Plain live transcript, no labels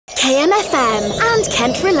KMFM and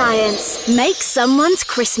Kent Reliance. Make someone's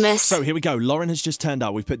Christmas. So here we go. Lauren has just turned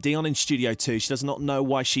up. We've put Dion in Studio 2. She does not know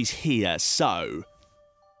why she's here. So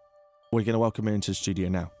we're going to welcome her into the studio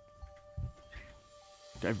now.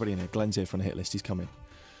 Got everybody in here. Glenn's here from the hit list. He's coming.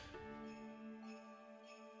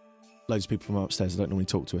 Loads of people from upstairs that don't normally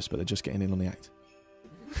talk to us, but they're just getting in on the act.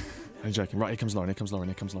 I'm joking. Right, here comes Lauren. Here comes Lauren.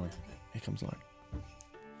 Here comes Lauren. Here comes Lauren.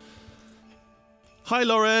 Hi,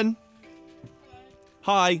 Lauren.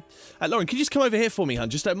 Hi. Lauren, can you just come over here for me, hun?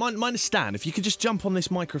 Just mind a stand. If you could just jump on this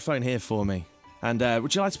microphone here for me. And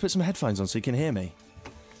would you like to put some headphones on so you can hear me?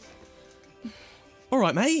 All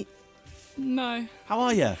right, mate. No. How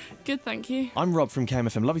are you? Good, thank you. I'm Rob from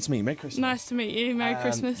KMFM. Lovely to meet you. Merry Christmas. Nice to meet you. Merry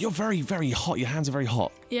Christmas. You're very, very hot. Your hands are very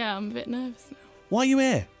hot. Yeah, I'm a bit nervous now. Why are you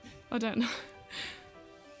here? I don't know.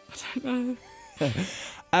 I don't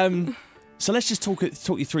know. So let's just talk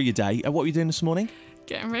you through your day. What were you doing this morning?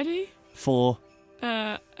 Getting ready. For?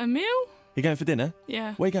 A meal? You're going for dinner?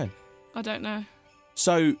 Yeah. Where are you going? I don't know.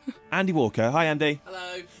 So, Andy Walker. Hi, Andy.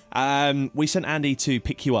 Hello. We sent Andy to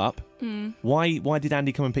pick you up. Mm. Why did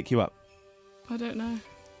Andy come and pick you up? I don't know.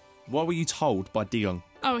 What were you told by Dion?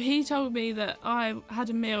 Oh, he told me that I had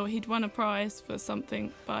a meal. He'd won a prize for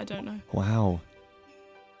something, but I don't know. Wow.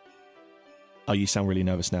 Oh, you sound really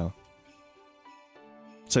nervous now.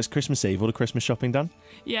 So it's Christmas Eve. All the Christmas shopping done?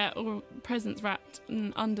 Yeah, all presents wrapped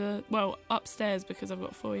and upstairs because I've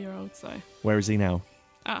got a 4-year-old, so. Where is he now?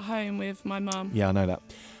 At home with my mum. Yeah, I know that.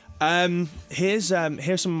 Here's some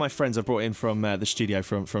of my friends I've brought in from the studio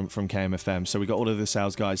from KMFM. So we got all of the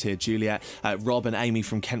sales guys here: Juliet, Rob, and Amy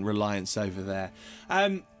from Kent Reliance over there.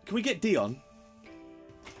 Can we get Dion?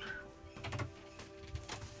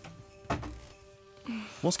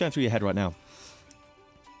 What's going through your head right now?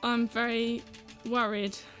 I'm very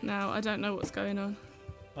worried now. I don't know what's going on.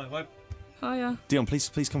 Hi. Hiya. Dion,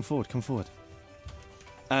 please come forward. Come forward.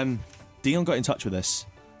 Dion got in touch with us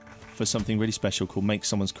for something really special called Make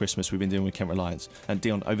Someone's Christmas we've been doing with Kent Reliance. And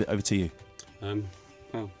Dion, over to you.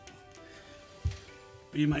 Well,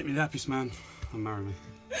 you make me the happiest man, and marry me.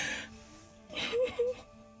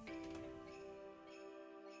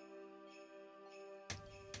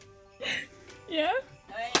 Yeah?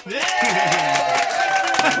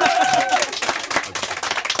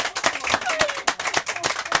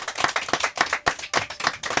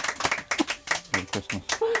 Merry Christmas.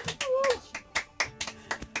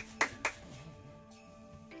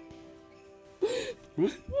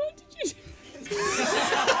 What did you do?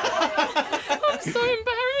 I'm so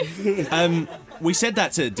embarrassed. We said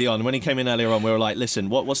that to Dion when he came in earlier on. We were like, listen,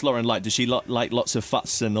 what's Lauren like? Does she like lots of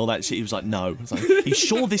fuss and all that shit? He was like, no. I was like, are you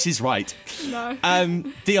sure this is right? No.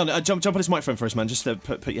 Dion, jump on this microphone for us, man. Just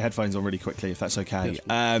put your headphones on really quickly, if that's okay.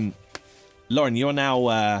 Yes. Lauren, you're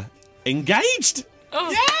now engaged. Oh.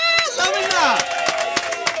 Yeah, loving that.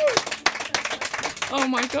 Oh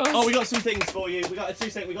my god. Oh, we got some things for you. We got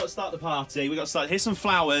to start the party. Here's some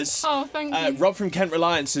flowers. Oh, thank you. Rob from Kent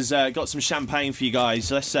Reliance has got some champagne for you guys.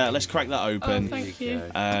 Let's crack that open. Oh, thank you.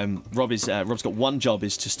 Rob's got one job,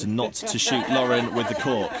 is just to shoot Lauren with the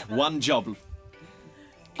cork. One job.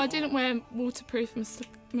 I didn't wear waterproof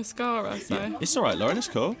mascara, so. Yeah, it's all right, Lauren. It's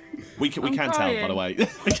cool. We can tell, by the way.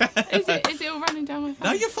 Is it all running down my face?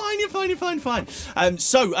 No, you're fine.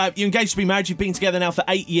 So you're engaged to be married. You've been together now for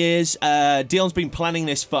 8 years. Dion's been planning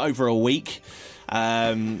this for over a week.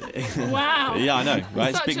 Wow. Yeah, I know,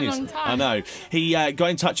 right? Such it's big a news. long time. I know. He got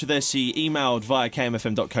in touch with us. He emailed via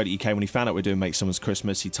kmfm.co.uk when he found out we're doing Make Someone's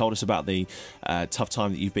Christmas. He told us about the tough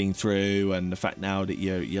time that you've been through and the fact now that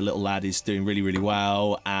your little lad is doing really, really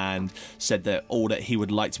well, and said that all that he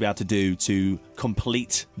would like to be able to do to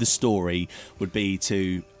complete the story would be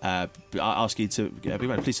to ask you to be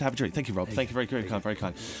ready. Please have a drink. Thank you, Rob. Thank you. Very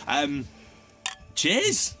kind.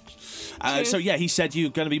 Cheers. Cheers. So yeah, he said you're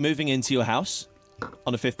going to be moving into your house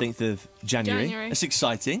on the 15th of January. That's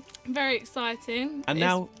exciting. Very exciting. And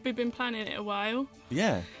now we've been planning it a while.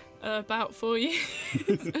 Yeah. About 4 years.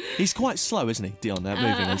 He's quite slow, isn't he, Dion, moving?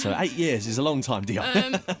 And so 8 years is a long time,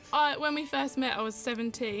 Dion. When we first met, I was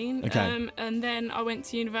 17. Okay. And then I went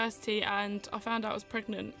to university and I found out I was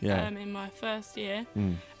pregnant in my first year.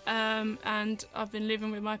 And I've been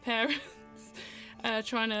living with my parents,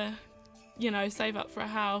 trying to, save up for a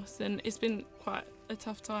house. And it's been quite a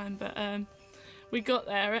tough time, but we got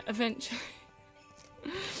there eventually.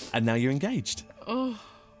 And now you're engaged. Oh.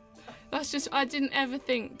 That's just, I didn't ever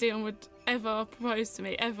think Dion would ever propose to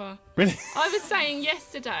me, ever. Really? I was saying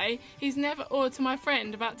yesterday, or to my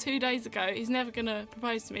friend about 2 days ago, he's never going to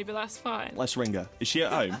propose to me, but that's fine. Let's ring her. Is she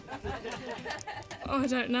at home? Oh, I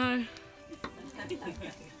don't know.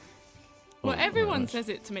 Well, everyone says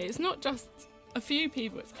it to me. It's not just a few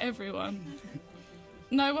people, it's everyone.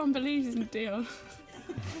 No one believes in Dion.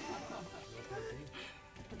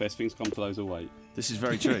 Best things come to those who wait. This is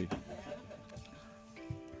very true.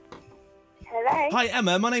 Hello. Hi,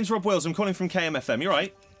 Emma. My name's Rob Wills. I'm calling from KMFM. You all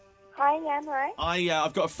right? Hi, yeah, I'm alright.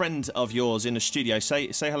 I've got a friend of yours in the studio. Say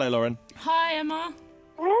hello, Lauren. Hi, Emma.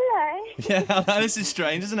 Hello. Yeah, this is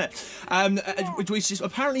strange, isn't it?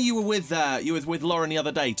 Apparently, you were with Lauren the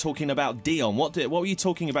other day talking about Dion. What were you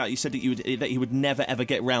talking about? You said that he would never ever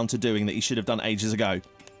get round to doing that. He should have done ages ago.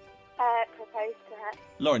 Proposed to her.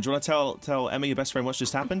 Lauren, do you want to tell Emma, your best friend, what's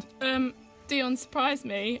just happened? Dion surprised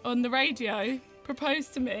me on the radio.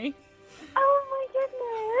 Proposed to me. Oh my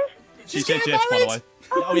goodness. She said yes, by the way.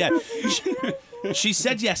 Oh yeah. She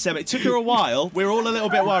said yes, Emma. It took her a while. We were all a little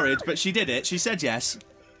bit worried, but she did it. She said yes.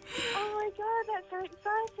 Oh my god, that's so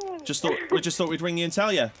exciting. We just thought we'd ring you and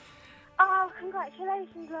tell you. Oh,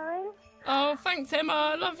 congratulations, Lauren. Oh, thanks, Emma.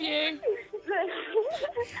 I love you.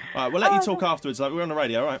 All right, we'll let you talk afterwards. Like we're on the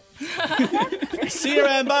radio, all right? See you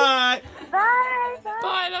around. Bye. Bye. Bye.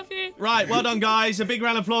 Bye, I love you. Right, well done, guys. A big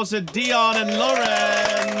round of applause to Dion and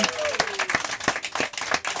Lauren.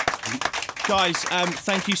 Guys,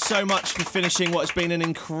 thank you so much for finishing what has been an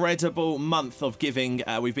incredible month of giving.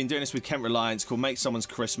 We've been doing this with Kent Reliance called Make Someone's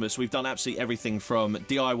Christmas. We've done absolutely everything from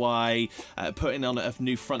DIY, putting on a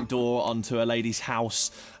new front door onto a lady's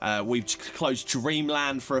house. We've closed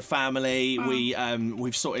Dreamland for a family.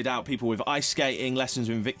 We've sorted out people with ice skating, lessons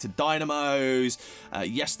with Victor Dynamos.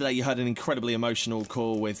 Yesterday you had an incredibly emotional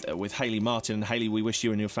call with Hayley Martin. And Hayley, we wish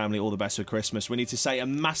you and your family all the best for Christmas. We need to say a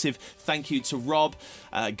massive thank you to Rob,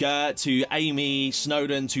 Gert, to Amy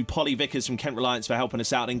Snowden, to Polly Vickers from Kent Reliance for helping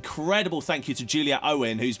us out. An incredible thank you to Juliet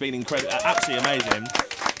Owen, who's been absolutely amazing.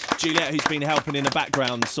 Juliet, who's been helping in the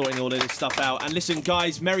background, sorting all of this stuff out. And listen,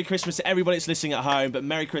 guys, Merry Christmas to everybody that's listening at home, but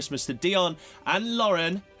Merry Christmas to Dion and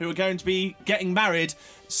Lauren, who are going to be getting married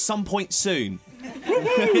some point soon.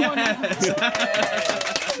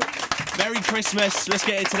 Merry Christmas. Let's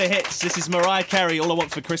get into the hits. This is Mariah Carey, All I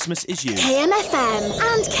Want for Christmas Is You. KMFM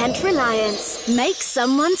and Kent Reliance. Make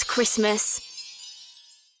someone's Christmas.